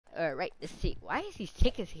Alright, let's see. Why is these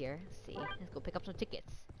tickets here? Let's see. Let's go pick up some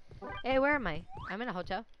tickets. Hey, where am I? I'm in a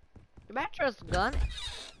hotel. The mattress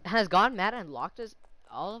has gone mad and locked us,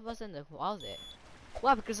 all of us, in the closet.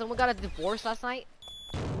 What? Because someone got a divorce last night?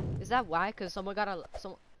 Is that why? Because someone got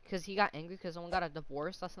because he got angry because someone got a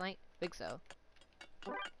divorce last night? I think so.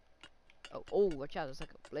 Oh, watch out! There's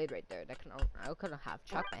like a blade right there. That I could have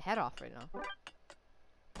chopped my head off right now.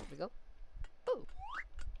 There we go. Ooh.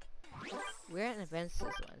 We're in advanced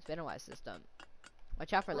system. It's been a while system.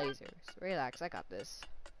 Watch out for lasers. Relax, I got this.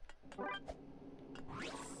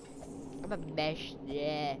 I'm a mesh.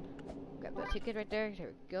 Yeah. Grab the ticket right there. There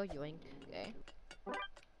we go. Yoink. Okay.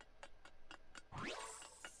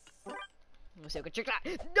 Let's see if we can check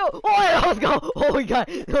that. No! Oh, let's go! Oh my god!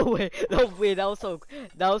 No way! No way! That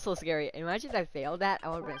was so scary. Imagine if I failed that. I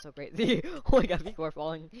would have been so crazy. Oh my god! People are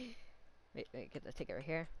falling. Wait, get the ticket right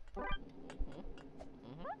here.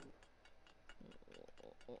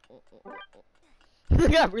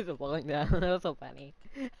 Look at Bruce falling down. That was so funny.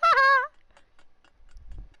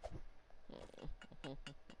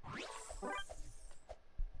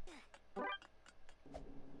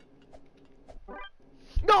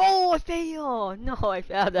 No, I failed. No, I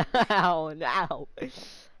failed. Ow, no.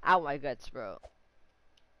 Ow, my guts, bro.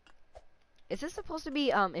 Is this supposed to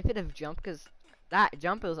be infinite jump? Cause that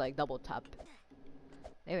jump was like double tap.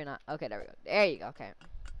 Maybe not. Okay, there we go. There you go. Okay.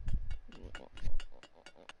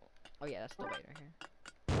 Oh yeah, that's the way right here.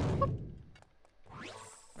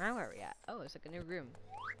 Now where are we at? Oh, it's like a new room.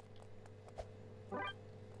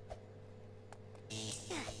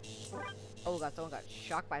 Oh god, someone got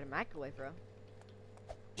shocked by the microwave, bro.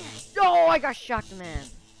 No, I got shocked, man.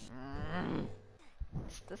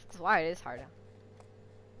 This is why it is hard.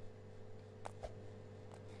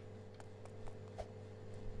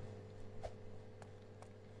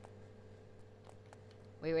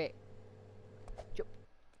 Wait. Jump.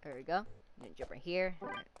 There we go. And then jump right here. And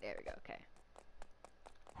then, there we go. Okay.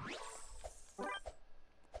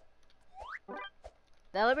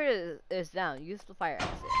 The elevator is down. Use the fire exit.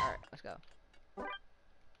 Alright, let's go.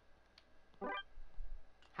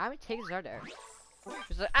 How many tickets are there?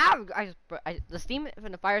 Like, ow! The steam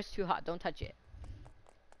from the fire is too hot. Don't touch it.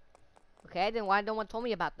 Okay, then why no one told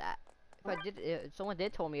me about that? If someone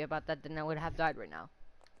did tell me about that, then I would have died right now.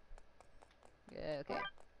 Yeah, okay.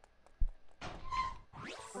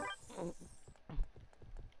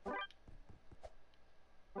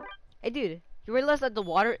 Hey, dude, you realize that the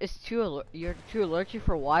water is you're too allergic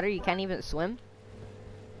for water. You can't even swim.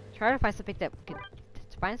 Try to find something that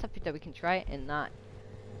we can try and not.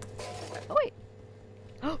 Oh wait.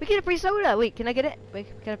 Oh, we get a free soda. Wait, can I get it? Wait,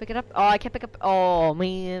 can I pick it up? Oh, I can't pick up. Oh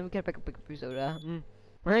man, we gotta pick up a free soda.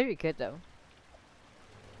 Maybe we could though.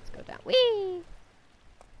 Let's go down. Whee!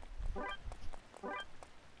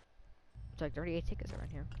 It's like 38 tickets around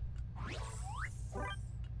here.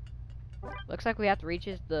 Looks like we have to reach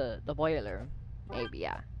the boiler. Maybe,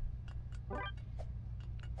 yeah.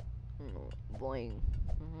 Boing.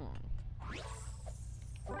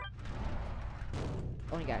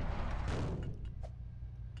 Oh my god.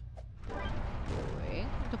 Boing.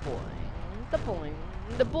 The boing. The boing.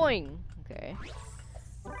 The boing. Okay.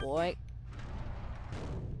 Boing.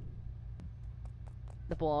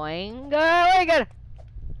 The boing. Oh my god.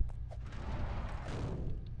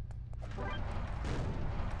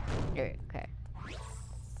 Okay.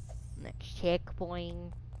 Next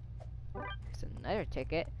checkpoint. There's another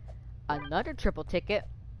ticket. Another triple ticket.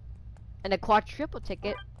 And a quadruple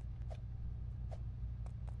ticket.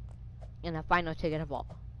 And a final ticket of all.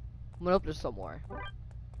 I'm gonna hope there's some more.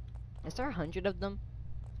 Is there 100 of them?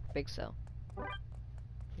 I think so.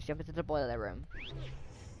 Let's jump into the boiler room.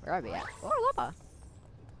 Where are we at? Oh, lava!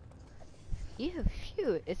 Ew,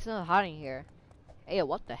 phew, it's so hot in here. Hey,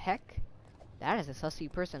 what the heck? That is a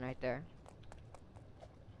sussy person right there.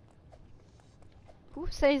 Who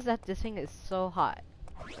says that this thing is so hot?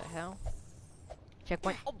 What the hell?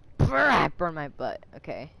 Checkpoint. Oh, I burned my butt.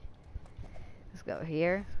 Okay. Let's go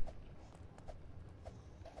here.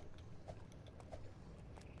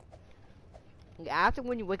 After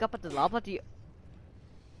when you wake up at the lava,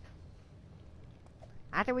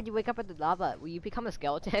 After when you wake up at the lava, will you become a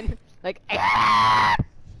skeleton? Like,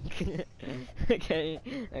 okay.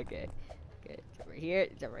 Okay. It's over here.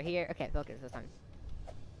 It's over here. Okay, focus this time.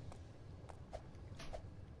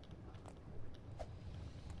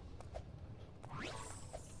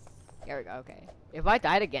 There we go. Okay. If I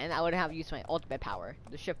died again, I would have used my ultimate power,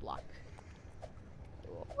 the shift block.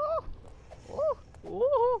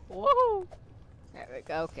 Whoa. There we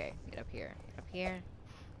go. Okay, get up here. Get up here.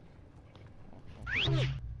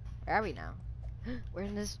 Where are we now? We're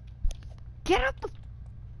in this. Get up the.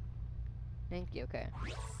 Thank you. Okay.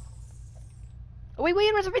 Oh, wait,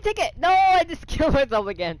 there's a free ticket! No, I just killed myself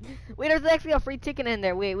again. Wait, there's actually a free ticket in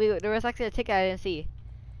there. Wait, there was actually a ticket I didn't see.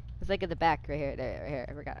 It's like at the back, right here, right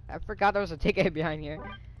here. I forgot there was a ticket behind here.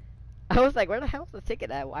 I was like, where the hell's the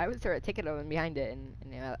ticket at? Why was there a ticket over behind it? And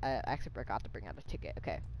I actually forgot to bring out the ticket.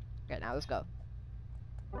 Okay, now let's go.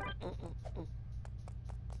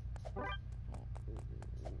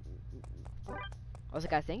 I was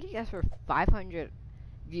like, I thank you guys for 500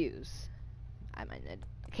 views. My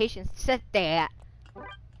notification set that.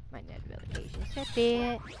 My notification set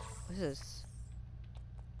that. What's this?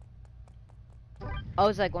 Oh,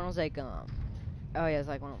 it's like one of those like oh yeah, it's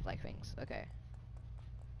like one of those like things. Okay.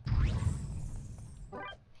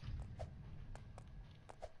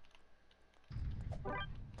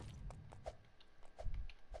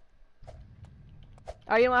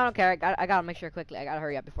 Oh, you know what? I don't care. I gotta make sure quickly. I gotta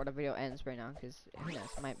hurry up before the video ends right now, because who knows?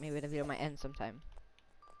 Maybe the video might end sometime.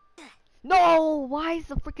 No! Why is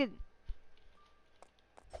the freaking?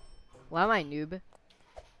 Why am I noob?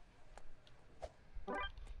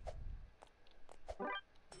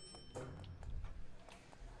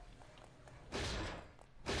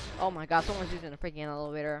 Oh my god! Someone's using a freaking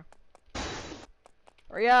elevator.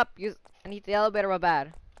 Hurry up! I need the elevator real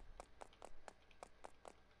bad.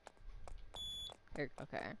 Here,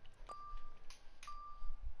 okay.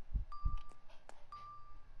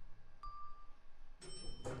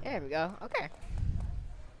 There we go. Okay.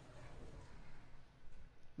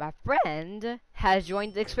 My friend has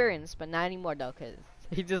joined the experience, but not anymore though, cause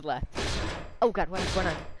he just left. Oh god, what's going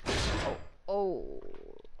on? Oh,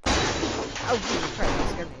 Jesus Christ, that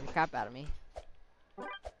scared the crap out of me.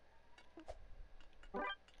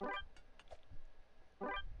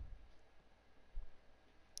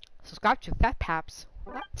 Subscribe to Fat Paps.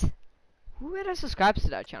 What? Who ever subscribes to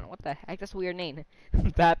that channel? What the heck? That's a weird name.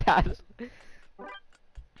 Fat Paps.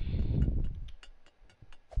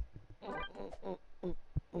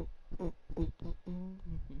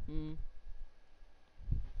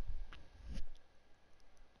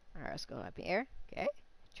 Alright, let's go up here. Okay.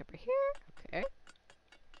 Jump over here. Okay.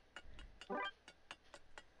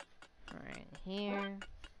 Alright, here.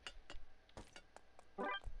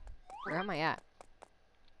 Where am I at?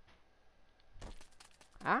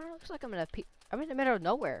 I don't know, looks like I'm in the middle of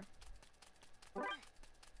nowhere.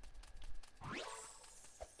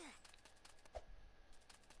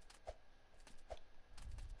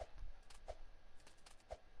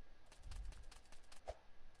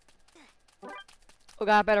 Oh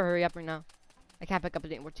god, I better hurry up right now. I can't pick up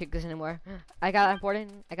any more tickets anymore.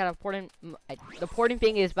 The important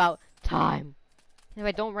thing is about time. If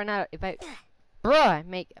I don't run out, I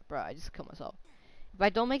just killed myself. If I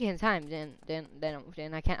don't make it in time, then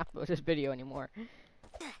I can't upload this video anymore.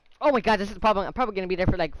 Oh my god, this is the problem. I'm probably gonna be there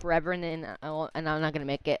for like forever, and then I'm not gonna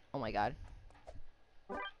make it. Oh my god.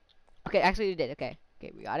 Okay, actually we did. Okay,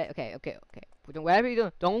 we got it. Okay. We're doing whatever you're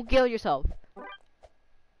doing. Don't kill yourself.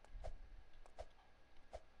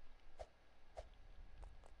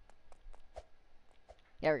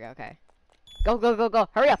 There we go. Okay. Go.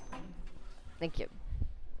 Hurry up. Thank you.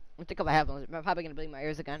 I think if I have one, I'm probably gonna bleed my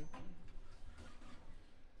ears again.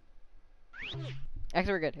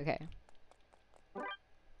 Actually, we're good. Okay.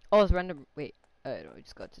 Oh, it's random. Wait. No, we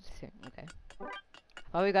just go to this here. Okay.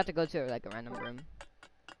 Oh, we got to go to like a random room.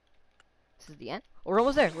 This is the end. Oh, we're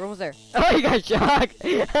almost there. Oh, you got shocked.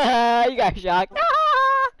 You got shocked.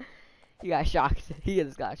 Ah! You got shocked. He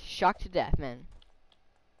just got shocked to death, man.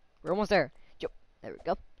 We're almost there. Jump. There we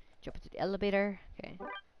go. Jump into the elevator. Okay.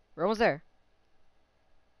 We're almost there.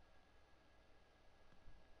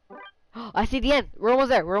 I see the end. We're almost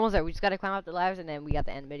there. We just gotta climb up the ladders, and then we got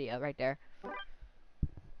the end video right there.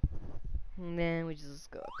 And then we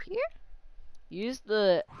just go up here. Use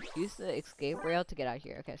the escape rail to get out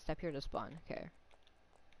here. Okay, step here to spawn. Okay.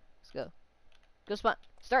 Let's go. Go spawn.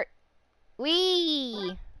 Start.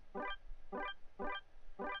 Whee!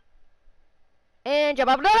 And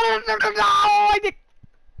jump up. No! I did.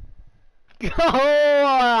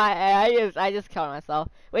 Oh, I just killed myself.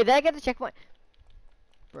 Wait, did I get the checkpoint?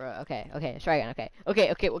 Bro, okay, let's try again. Okay.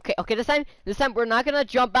 This time we're not gonna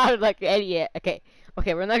jump out like an idiot. Okay,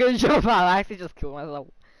 we're not gonna jump out. I actually just killed myself.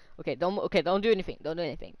 Okay, don't do anything.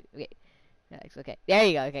 Okay, next. Okay, there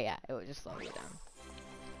you go. Okay, yeah, it will just slow you down.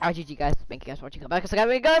 Alright, GG guys. Thank you guys for watching. Come back.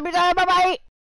 Bye bye.